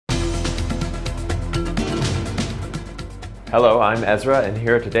Hello, I'm Ezra, and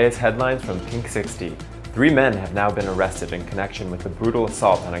here are today's headlines from Pinksixty. 3 men have now been arrested in connection with the brutal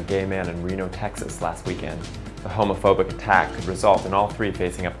assault on a gay man in Reno, Texas last weekend. The homophobic attack could result in all 3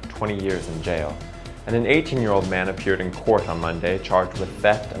 facing up to 20 years in jail. And an 18-year-old man appeared in court on Monday charged with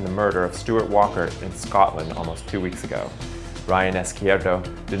theft and the murder of Stuart Walker in Scotland almost 2 weeks ago. Ryan Esquierdo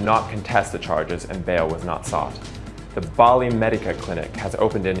did not contest the charges and bail was not sought. The Bali Medika Clinic has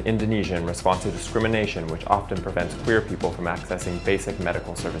opened in Indonesia in response to discrimination which often prevents queer people from accessing basic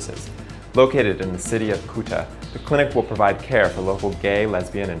medical services. Located in the city of Kuta, the clinic will provide care for local gay,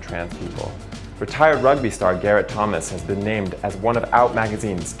 lesbian, and trans people. Retired rugby star Gareth Thomas has been named as one of Out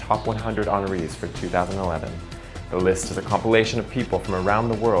magazine's top 100 honorees for 2011. The list is a compilation of people from around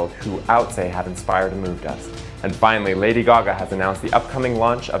the world who Out say have inspired and moved us. And finally, Lady Gaga has announced the upcoming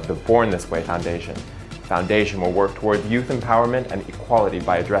launch of the Born This Way Foundation. The foundation will work toward youth empowerment and equality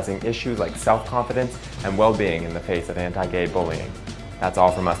by addressing issues like self-confidence and well-being in the face of anti-gay bullying. That's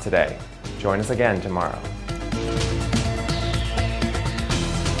all from us today. Join us again tomorrow.